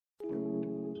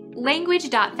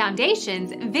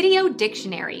Language.Foundation's Video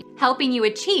Dictionary, helping you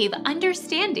achieve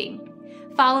understanding.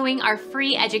 Following our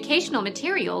free educational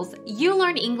materials, you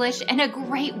learn English in a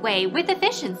great way with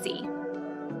efficiency.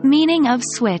 Meaning of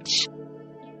switch: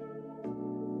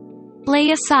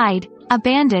 lay aside,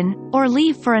 abandon, or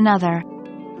leave for another.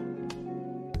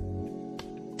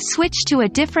 Switch to a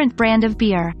different brand of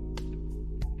beer.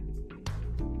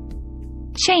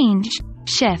 Change,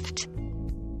 shift.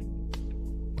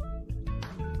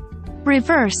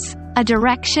 Reverse, a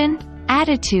direction,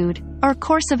 attitude, or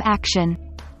course of action.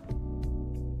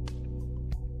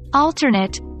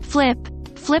 Alternate, flip,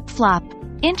 flip-flop,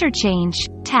 interchange,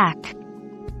 tack.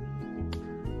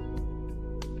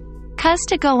 Cause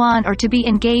to go on or to be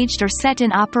engaged or set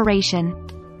in operation.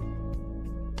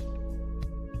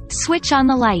 Switch on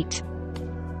the light.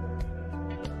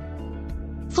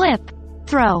 Flip,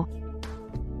 throw.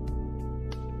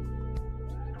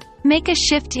 Make a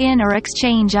shift in or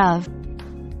exchange of.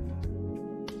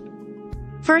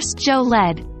 First Joe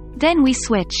led, then we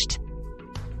switched.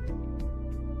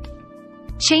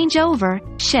 Change over,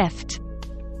 shift.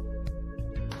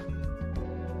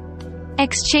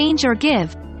 Exchange or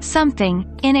give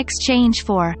something in exchange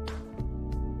for.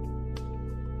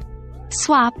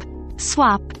 Swap,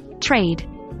 swap, trade.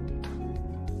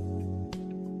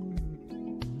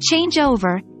 Change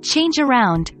over, change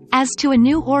around, as to a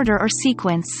new order or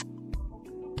sequence.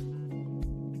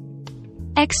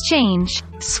 Exchange,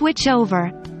 switch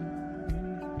over.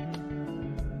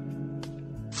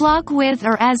 Flog with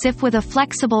or as if with a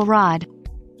flexible rod.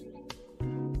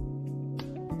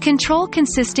 Control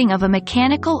consisting of a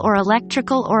mechanical or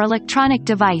electrical or electronic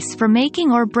device for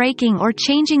making or breaking or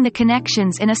changing the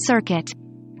connections in a circuit.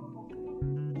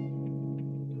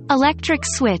 Electric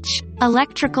switch,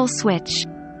 electrical switch.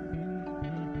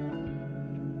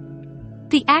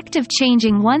 The act of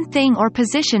changing one thing or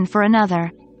position for another.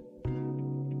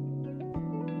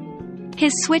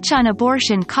 His switch on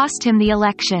abortion cost him the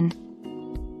election.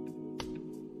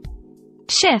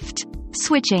 Shift,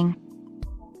 switching.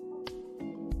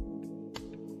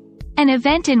 An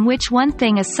event in which one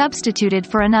thing is substituted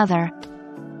for another.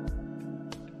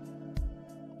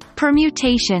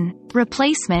 Permutation,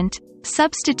 replacement,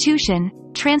 substitution,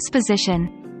 transposition.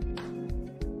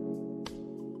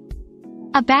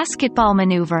 A basketball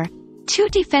maneuver. Two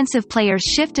defensive players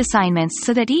shift assignments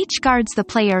so that each guards the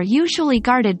player usually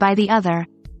guarded by the other.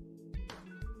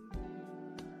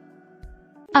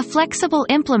 A flexible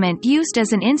implement used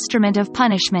as an instrument of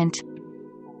punishment.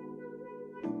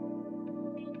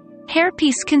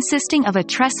 Hairpiece consisting of a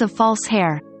tress of false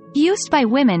hair, used by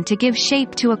women to give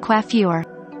shape to a coiffure.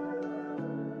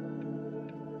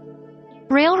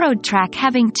 Railroad track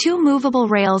having two movable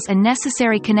rails and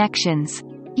necessary connections,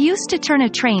 used to turn a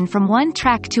train from one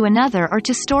track to another or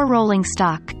to store rolling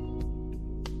stock.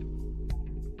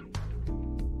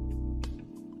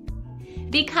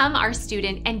 Become our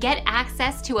student and get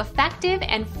access to effective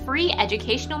and free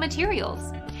educational materials.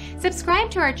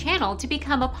 Subscribe to our channel to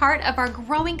become a part of our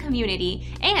growing community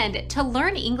and to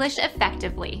learn English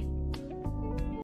effectively.